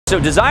So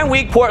Design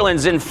Week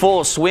Portland's in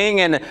full swing,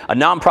 and a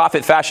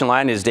nonprofit fashion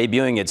line is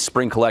debuting its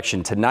spring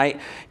collection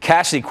tonight.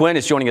 Cassidy Quinn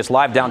is joining us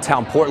live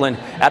downtown Portland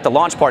at the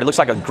launch party. Looks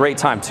like a great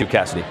time too,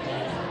 Cassidy.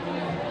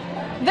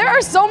 There are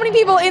so many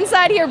people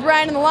inside here,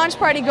 Brian, and the launch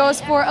party goes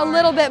for a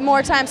little bit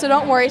more time, so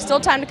don't worry. Still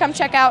time to come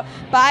check out,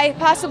 buy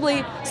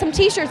possibly some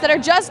t-shirts that are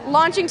just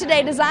launching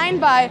today,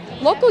 designed by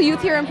local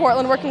youth here in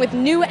Portland, working with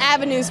New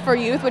Avenues for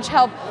Youth, which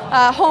help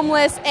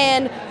homeless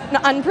and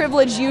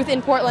unprivileged youth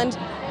in Portland,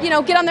 you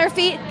know, get on their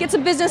feet, get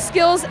some business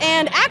skills,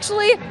 and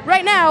actually,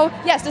 right now,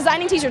 yes,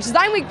 designing t-shirts.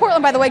 Design Week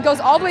Portland, by the way, goes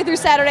all the way through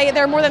Saturday.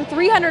 There are more than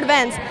 300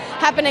 events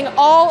happening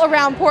all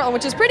around Portland,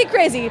 which is pretty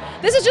crazy.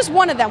 This is just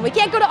one of them. We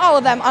can't go to all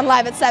of them on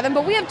Live at 7,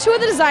 but we have two of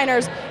the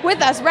designers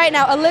with us right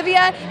now,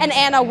 Olivia and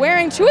Anna,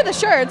 wearing two of the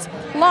shirts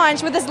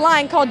launched with this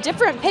line called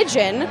Different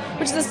Pigeon,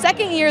 which is the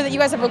second year that you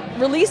guys have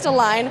released a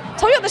line.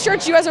 Tell me about the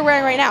shirts you guys are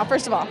wearing right now,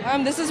 first of all.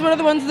 This is one of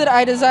the ones that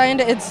I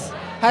designed.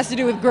 Has to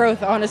do with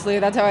growth, honestly.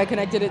 That's how I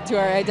connected it to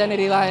our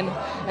identity line.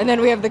 And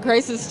then we have the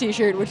Crisis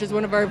t-shirt, which is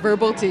one of our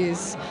verbal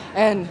tees.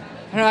 And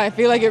I don't know, I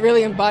feel like it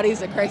really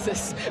embodies a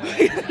crisis.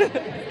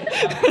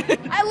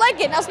 I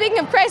like it. Now, speaking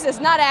of crisis,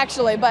 not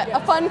actually, but a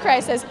fun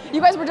crisis.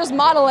 You guys were just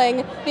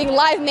modeling, being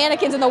live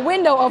mannequins in the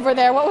window over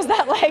there. What was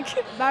that like?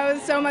 That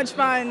was so much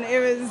fun. It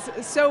was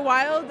so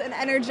wild and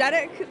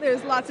energetic. There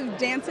was lots of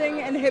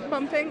dancing and hip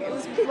bumping. It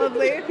was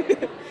lovely. I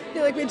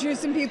feel like we drew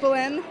some people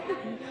in.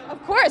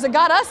 Of course, it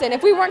got us in.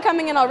 If we weren't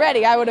coming in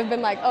already, I would have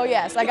been like, oh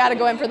yes, I got to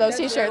go in for those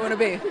t-shirts. I want to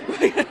be.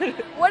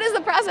 What is the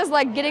process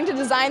like getting to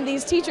design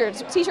these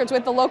t-shirts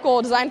with the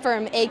local design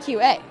firm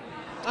AQA?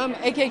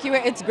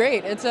 AKQA, it's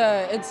great. It's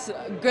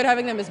good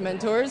having them as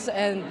mentors,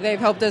 and they've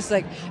helped us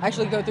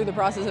actually go through the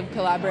process of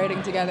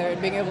collaborating together and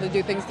being able to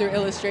do things through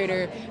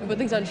Illustrator and put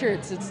things on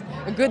shirts. It's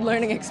a good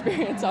learning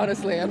experience,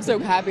 honestly. I'm so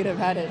happy to have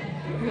had it.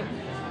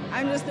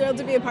 I'm just thrilled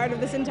to be a part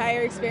of this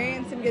entire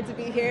experience and get to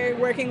be here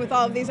working with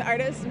all of these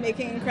artists,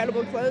 making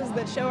incredible clothes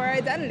that show our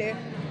identity.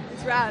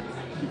 It's rad.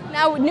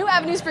 Now, New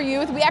Avenues for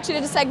Youth, we actually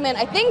did a segment,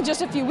 I think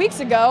just a few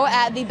weeks ago,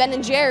 at the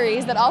Ben &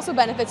 Jerry's that also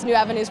benefits New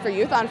Avenues for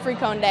Youth on Free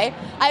Cone Day.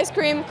 Ice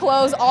cream,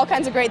 clothes, all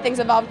kinds of great things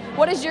involved.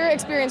 What has your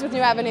experience with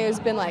New Avenues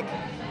been like?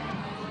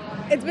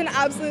 It's been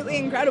absolutely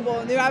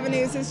incredible. New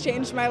Avenues has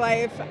changed my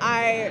life.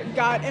 I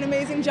got an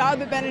amazing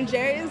job at Ben &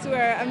 Jerry's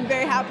where I'm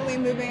very happily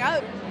moving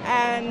up,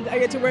 and I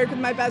get to work with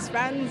my best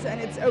friends,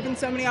 and it's opened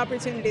so many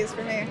opportunities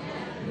for me.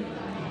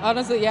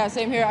 Honestly, yeah,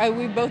 same here.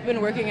 We've both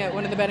been working at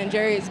one of the Ben &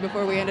 Jerry's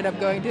before we ended up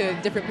going to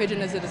Different Pigeon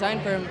as a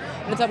design firm,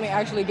 and it's helped me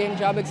actually gain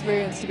job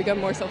experience to become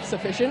more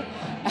self-sufficient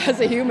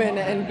as a human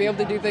and be able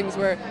to do things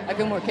where I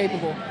feel more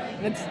capable.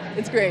 And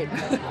it's great.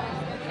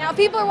 Now,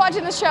 people are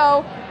watching the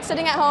show,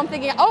 sitting at home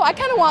thinking, oh, I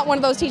kind of want one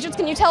of those t-shirts.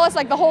 Can you tell us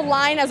the whole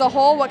line as a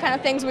whole, what kind of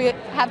things we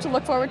have to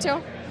look forward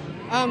to?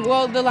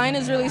 Well, the line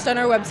is released on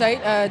our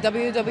website,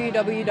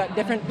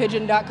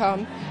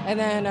 www.dfrntpigeon.com, and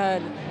then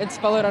it's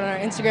followed on our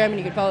Instagram, and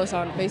you can follow us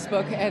on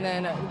Facebook, and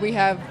then we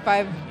have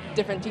 5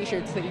 different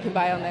t-shirts that you can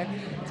buy on there.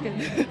 It's good.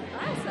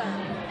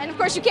 Awesome. And of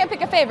course, you can't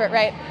pick a favorite,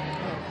 right?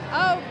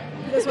 Oh,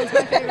 this one's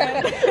my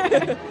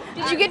favorite.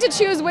 Did you get to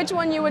choose which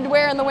one you would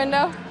wear in the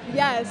window?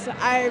 Yes,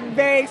 I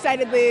very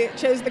excitedly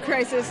chose the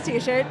Crisis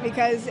t-shirt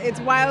because it's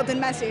wild and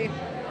messy,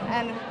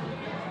 and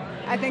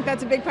I think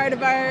that's a big part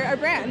of our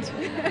brand.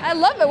 I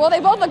love it. Well, they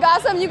both look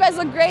awesome. You guys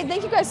look great.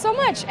 Thank you guys so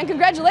much. And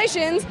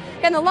congratulations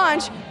on the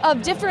launch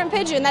of Different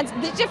Pigeon. That's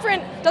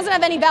different, doesn't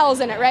have any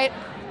vowels in it, right?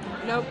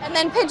 Nope. And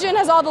then Pigeon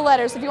has all the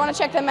letters, if you want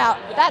to check them out.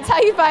 That's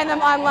how you find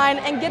them online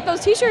and get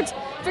those t-shirts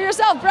for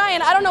yourself.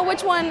 Brian, I don't know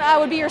which one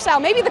would be your style.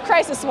 Maybe the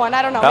Crisis one.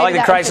 I don't know. I like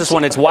the Crisis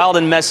one. It's wild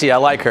and messy. I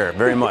like her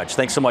very much.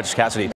 Thanks so much, Cassidy.